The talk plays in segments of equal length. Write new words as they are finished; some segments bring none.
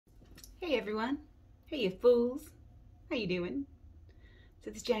Hey everyone. Hey you fools. How you doing? So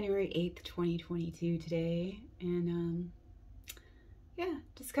it's January 8th, 2022 today, and yeah,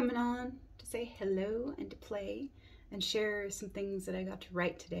 just coming on to say hello and to play and share some things that I got to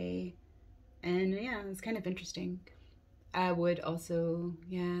write today. And yeah, it's kind of interesting. I would also,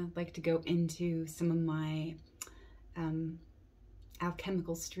 like to go into some of my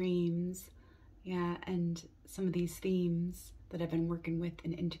alchemical streams, and some of these themes that I've been working with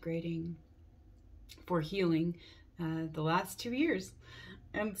and integrating for healing the last 2 years.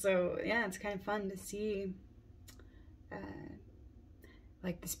 And so, yeah, it's kind of fun to see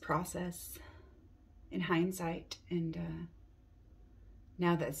like this process in hindsight, and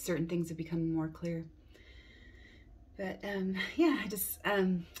now that certain things have become more clear. But yeah, I just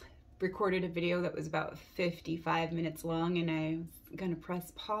recorded a video that was about 55 minutes long, and I was gonna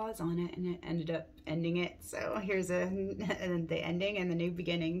press pause on it, and it ended up ending it. So here's the ending and the new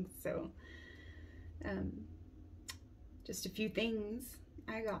beginning. So just a few things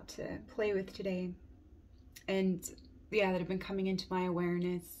I got to play with today, and yeah, that have been coming into my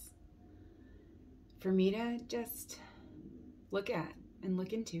awareness for me to just look at and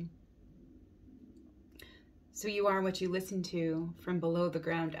look into. So you are what you listen to from below the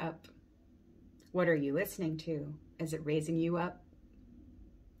ground up. What are you listening to? Is it raising you up?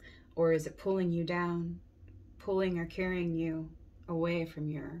 Or is it pulling you down, pulling or carrying you away from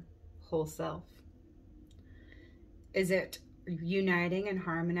your whole self? Is it uniting and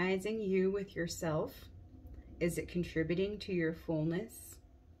harmonizing you with yourself? Is it contributing to your fullness,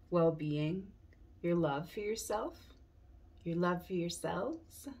 well-being, your love for yourself, your love for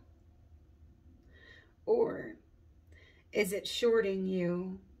yourselves? Or is it shorting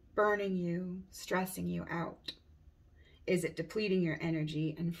you, burning you, stressing you out? Is it depleting your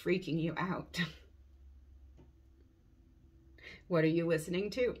energy and freaking you out? What are you listening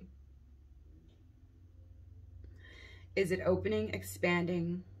to? Is it opening,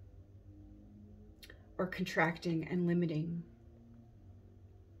 expanding, or contracting and limiting?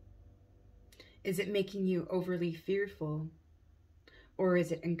 Is it making you overly fearful, or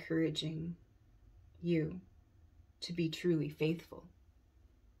is it encouraging you to be truly faithful?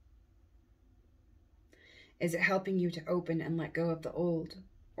 Is it helping you to open and let go of the old,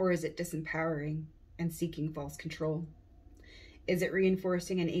 or is it disempowering and seeking false control? Is it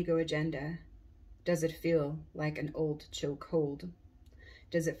reinforcing an ego agenda? Does it feel like an old chokehold?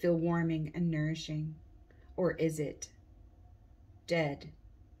 Does it feel warming and nourishing? Or is it dead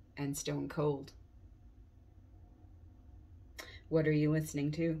and stone cold? What are you listening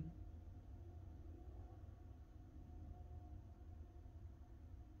to?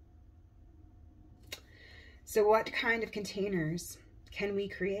 So what kind of containers can we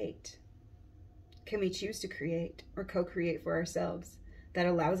create? Can we choose to create or co-create for ourselves that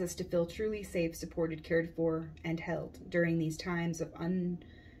allows us to feel truly safe, supported, cared for, and held during these times of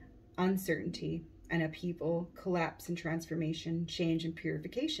uncertainty and upheaval, collapse and transformation, change and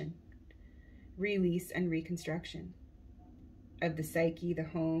purification, release and reconstruction of the psyche, the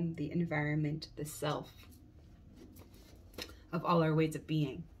home, the environment, the self, of all our ways of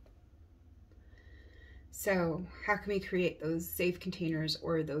being? So how can we create those safe containers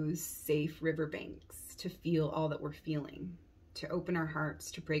or those safe riverbanks to feel all that we're feeling, to open our hearts,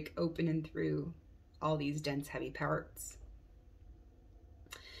 to break open and through all these dense, heavy parts,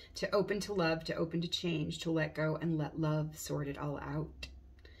 to open to love, to open to change, to let go and let love sort it all out,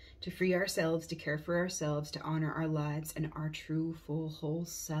 to free ourselves, to care for ourselves, to honor our lives and our true, full, whole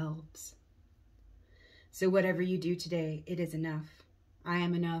selves. So whatever you do today, it is enough. I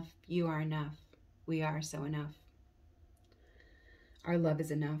am enough. You are enough. We are so enough. Our love is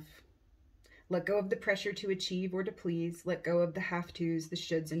enough. Let go of the pressure to achieve or to please. Let go of the have-tos, the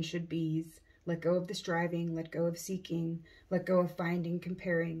shoulds and should-bes. Let go of the striving. Let go of seeking. Let go of finding,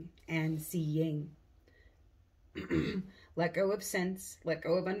 comparing, and seeing. Let go of sense. Let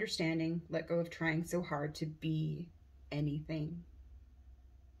go of understanding. Let go of trying so hard to be anything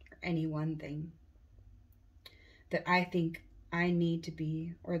or any one thing that I think I need to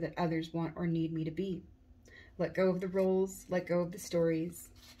be, or that others want or need me to be. Let go of the roles, let go of the stories,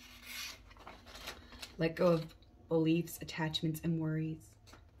 let go of beliefs, attachments, and worries.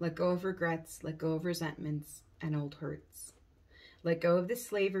 Let go of regrets, let go of resentments and old hurts. Let go of the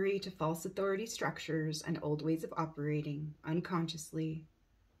slavery to false authority structures and old ways of operating unconsciously.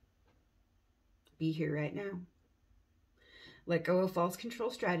 Be here right now. Let go of false control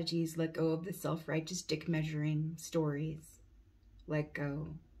strategies, let go of the self-righteous dick measuring stories. Let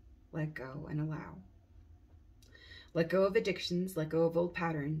go, and allow. Let go of addictions, let go of old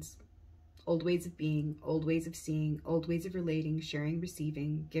patterns. Old ways of being, old ways of seeing, old ways of relating, sharing,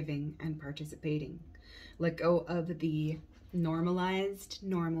 receiving, giving, and participating. Let go of the normalized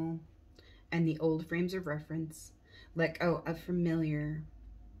normal and the old frames of reference. Let go of familiar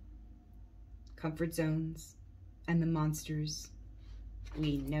comfort zones and the monsters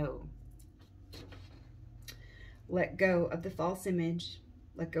we know. Let go of the false image.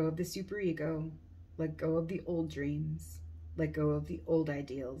 Let go of the superego. Let go of the old dreams. Let go of the old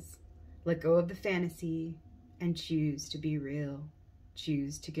ideals. Let go of the fantasy and choose to be real.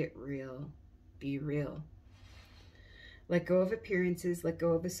 Choose to get real. Be real. Let go of appearances. Let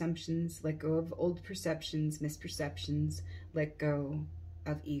go of assumptions. Let go of old perceptions, misperceptions. Let go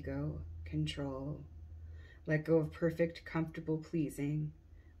of ego, control. Let go of perfect, comfortable pleasing.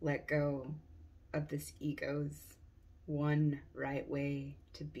 Let go of this ego's one right way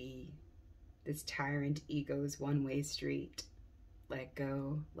to be. This tyrant ego's one-way street. Let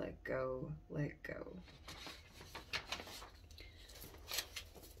go, let go, let go.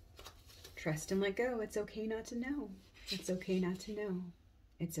 Trust and let go. It's okay not to know. It's okay not to know.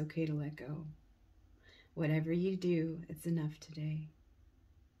 It's okay to let go. Whatever you do, it's enough today.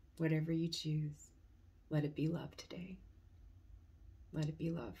 Whatever you choose, let it be love today. Let it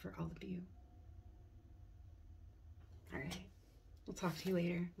be love for all of you. All right. We'll talk to you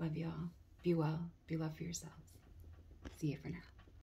later. Love y'all. Be well. Be love for yourselves. See you for now.